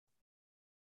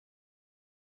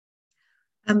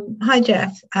Hi,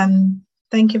 Jeff.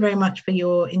 Thank you very much for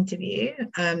your interview.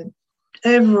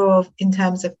 Overall, in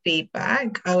terms of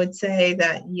feedback, I would say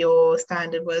that your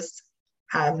standard was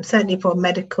certainly for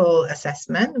medical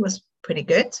assessment was pretty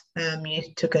good. You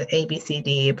took an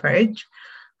ABCD approach.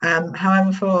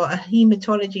 However, for a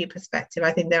hematology perspective,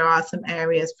 I think there are some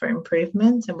areas for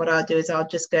improvement. And what I'll do is I'll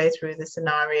just go through the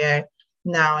scenario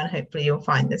now, and hopefully you'll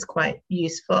find this quite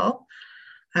useful.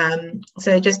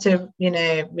 So just to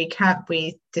recap,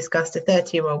 we discussed a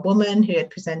 30-year-old woman who had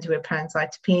presented with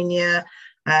pancytopenia,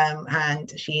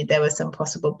 and there was some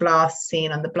possible blasts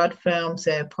seen on the blood film,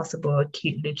 so possible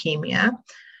acute leukemia.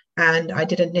 And I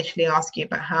did initially ask you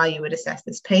about how you would assess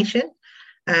this patient.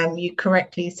 You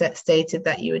correctly stated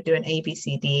that you would do an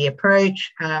ABCD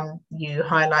approach. You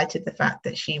highlighted the fact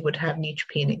that she would have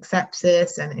neutropenic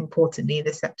sepsis, and importantly, the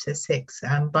sepsis 6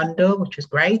 bundle, which was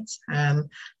great, and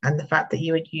the fact that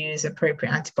you would use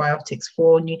appropriate antibiotics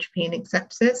for neutropenic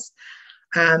sepsis.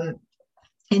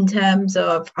 In terms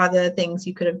of other things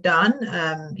you could have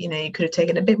done, you could have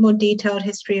taken a bit more detailed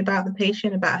history about the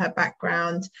patient, about her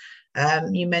background.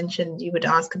 You mentioned you would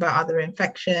ask about other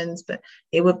infections, but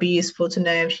it would be useful to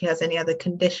know if she has any other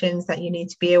conditions that you need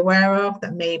to be aware of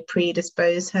that may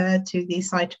predispose her to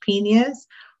these cytopenias,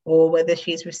 or whether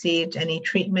she's received any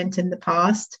treatment in the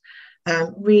past.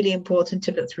 Really important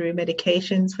to look through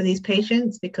medications for these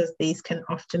patients, because these can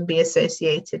often be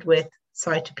associated with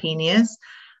cytopenias.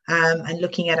 And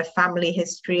looking at a family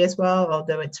history as well,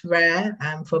 although it's rare,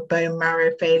 for bone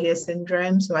marrow failure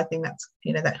syndrome. So I think that's,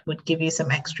 that would give you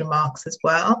some extra marks as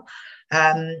well.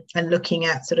 And looking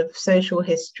at sort of social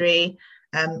history,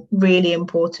 really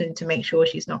important to make sure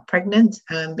she's not pregnant,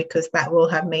 because that will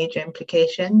have major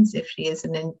implications if she is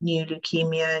in a new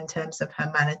leukemia in terms of her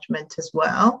management as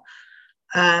well.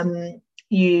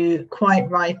 You quite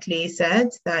rightly said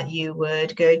that you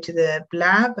would go to the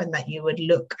lab and that you would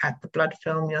look at the blood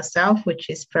film yourself, which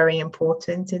is very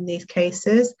important in these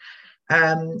cases.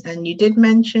 And you did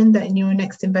mention that in your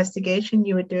next investigation,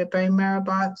 you would do a bone marrow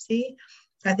biopsy.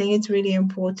 I think it's really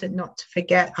important not to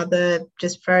forget other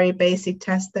just very basic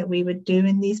tests that we would do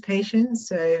in these patients.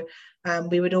 So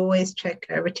we would always check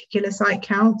a reticulocyte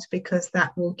count, because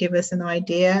that will give us an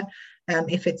idea.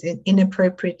 If it's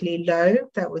inappropriately low,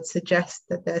 that would suggest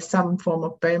that there's some form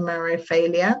of bone marrow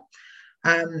failure.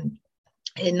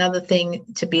 Another thing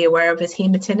to be aware of is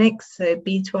hematinics. So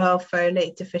B12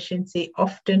 folate deficiency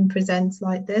often presents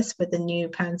like this with the new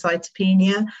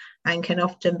pancytopenia, and can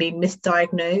often be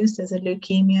misdiagnosed as a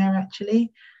leukemia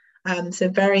actually. So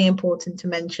very important to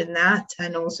mention that,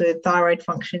 and also thyroid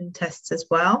function tests as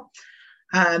well.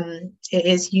 It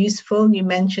is useful, you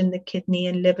mentioned the kidney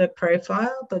and liver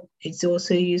profile, but it's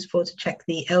also useful to check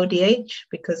the LDH,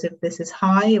 because if this is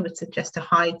high, it would suggest a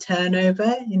high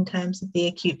turnover in terms of the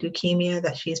acute leukemia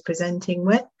that she's presenting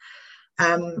with.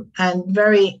 And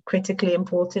very critically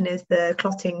important is the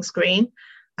clotting screen.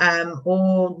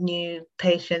 All new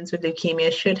patients with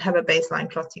leukemia should have a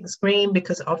baseline clotting screen,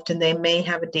 because often they may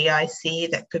have a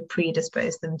DIC that could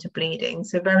predispose them to bleeding.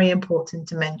 So very important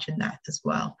to mention that as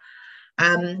well.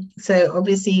 So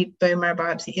obviously bone marrow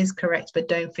biopsy is correct, but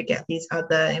don't forget these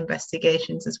other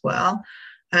investigations as well.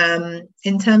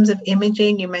 In terms of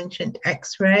imaging, you mentioned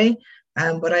X-ray.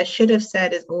 What I should have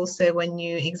said is also, when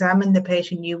you examine the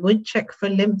patient, you would check for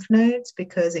lymph nodes,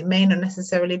 because it may not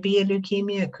necessarily be a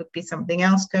leukemia, it could be something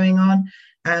else going on.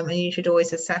 And you should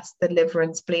always assess the liver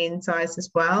and spleen size as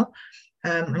well.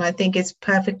 And I think it's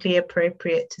perfectly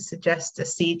appropriate to suggest a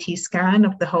CT scan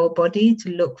of the whole body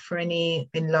to look for any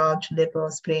enlarged liver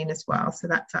or spleen as well. So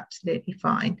that's absolutely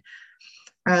fine.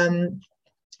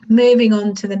 Moving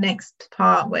on to the next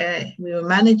part where we were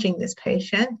managing this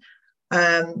patient,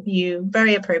 you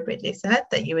very appropriately said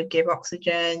that you would give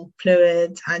oxygen,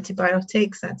 fluids,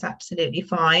 antibiotics. That's absolutely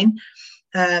fine.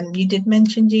 You did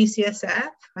mention GCSF.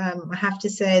 I have to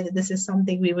say that this is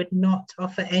something we would not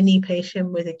offer any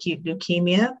patient with acute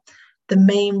leukemia. The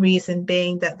main reason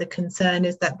being that the concern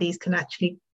is that these can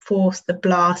actually force the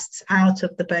blasts out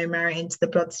of the bone marrow into the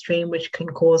bloodstream, which can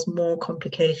cause more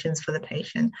complications for the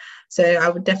patient. So I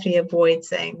would definitely avoid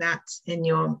saying that in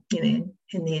your, in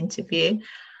the interview.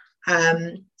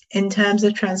 In terms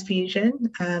of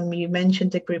transfusion, you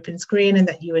mentioned a group and screen and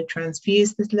that you would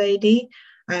transfuse this lady.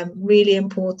 Really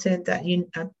important that you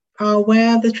are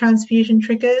aware of the transfusion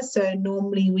triggers. So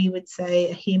normally we would say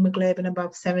a hemoglobin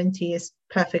above 70 is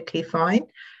perfectly fine.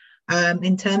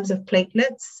 In terms of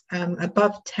platelets,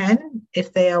 above 10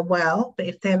 if they are well, but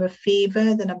if they have a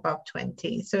fever, then above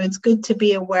 20. So it's good to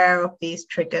be aware of these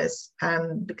triggers,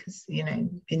 because,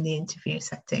 in the interview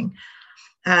setting.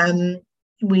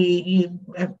 you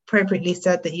appropriately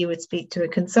said that you would speak to a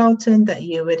consultant, that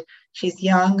she's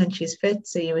young and she's fit,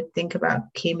 so you would think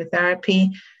about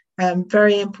chemotherapy.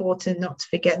 Very important not to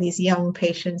forget these young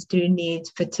patients do need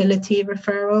fertility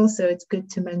referrals, so it's good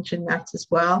to mention that as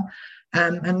well.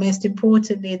 And most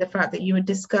importantly, the fact that you would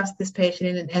discuss this patient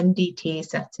in an MDT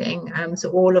setting. So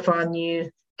all of our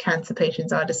new cancer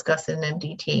patients are discussed in an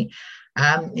MDT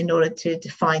in order to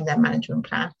define their management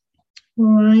plan.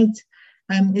 All right.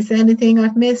 Is there anything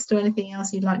I've missed or anything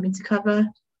else you'd like me to cover?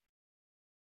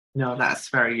 No, that's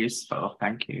very useful.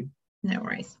 Thank you. No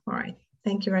worries. All right.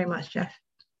 Thank you very much, Jeff.